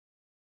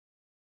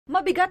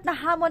Mabigat na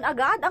hamon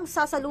agad ang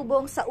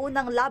sasalubong sa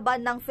unang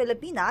laban ng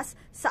Filipinas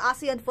sa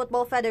ASEAN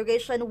Football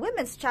Federation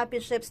Women's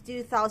Championships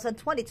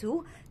 2022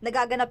 na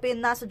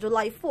gaganapin na sa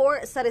July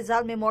 4 sa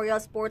Rizal Memorial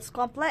Sports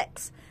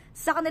Complex.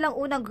 Sa kanilang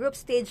unang group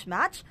stage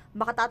match,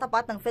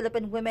 makatatapat ng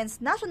Philippine Women's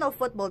National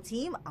Football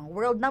Team ang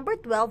world number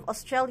 12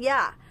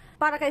 Australia.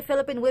 Para kay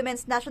Philippine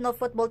Women's National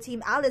Football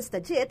Team Allen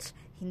Stajic,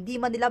 hindi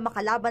man nila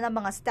makalaban ang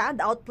mga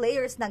standout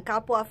players ng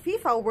kapwa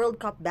FIFA World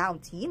Cup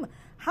bound team,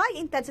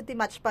 high-intensity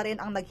match pa rin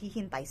ang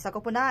naghihintay sa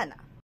koponan.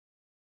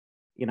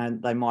 You know,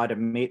 they might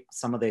have met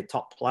some of their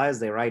top players,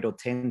 their 8 or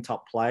 10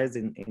 top players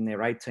in their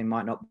A team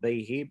might not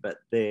be here,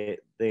 but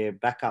their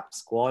backup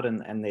squad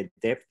and their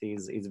depth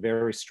is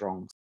very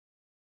strong.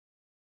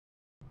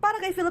 Para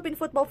kay Philippine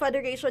Football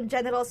Federation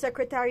General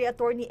Secretary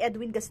Attorney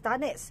Edwin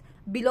Gastanes,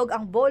 bilog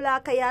ang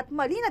bola kaya't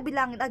mali na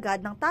bilangin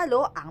agad ng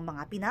talo ang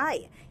mga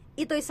Pinay.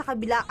 Ito'y sa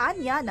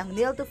kabilaan niya ng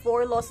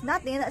 0-4 loss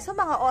natin sa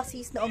mga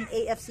Aussies noong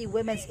AFC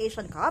Women's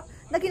Asian Cup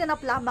na ginanap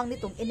lamang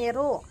nitong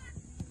Enero.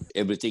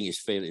 Everything is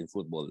fair in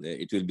football.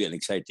 It will be an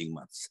exciting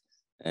match.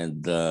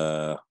 And,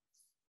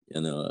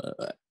 you know,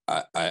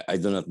 I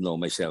do not know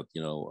myself,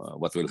 you know,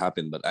 what will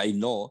happen. But I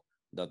know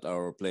that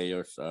our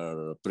players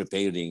are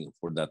preparing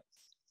for that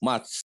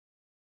match.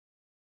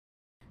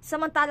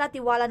 Samantala,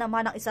 tiwala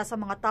naman ang isa sa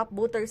mga top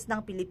booters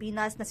ng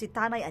Pilipinas na si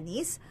Tanay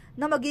Anis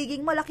na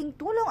magiging malaking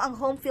tulong ang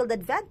home field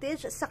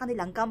advantage sa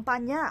kanilang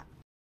kampanya.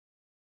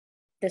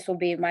 This will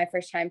be my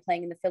first time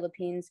playing in the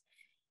Philippines.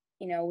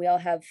 You know, we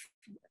all have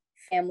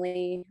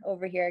family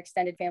over here,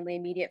 extended family,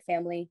 immediate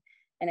family,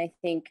 and I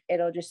think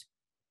it'll just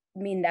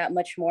mean that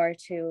much more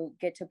to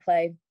get to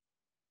play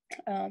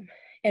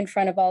in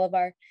front of all of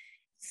our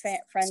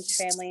friends,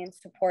 family, and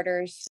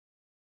supporters.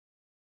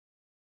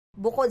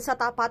 Bukod sa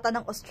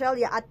tapatan ng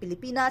Australia at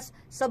Pilipinas,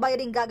 sabay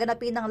ring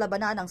gaganapin ng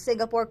labanan ng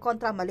Singapore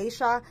kontra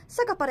Malaysia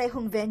sa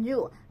kaparehong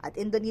venue at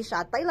Indonesia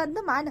at Thailand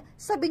naman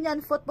sa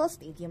Binyan Football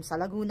Stadium sa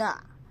Laguna.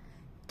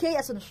 Kay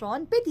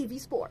Asuncion,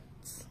 PTV Sport.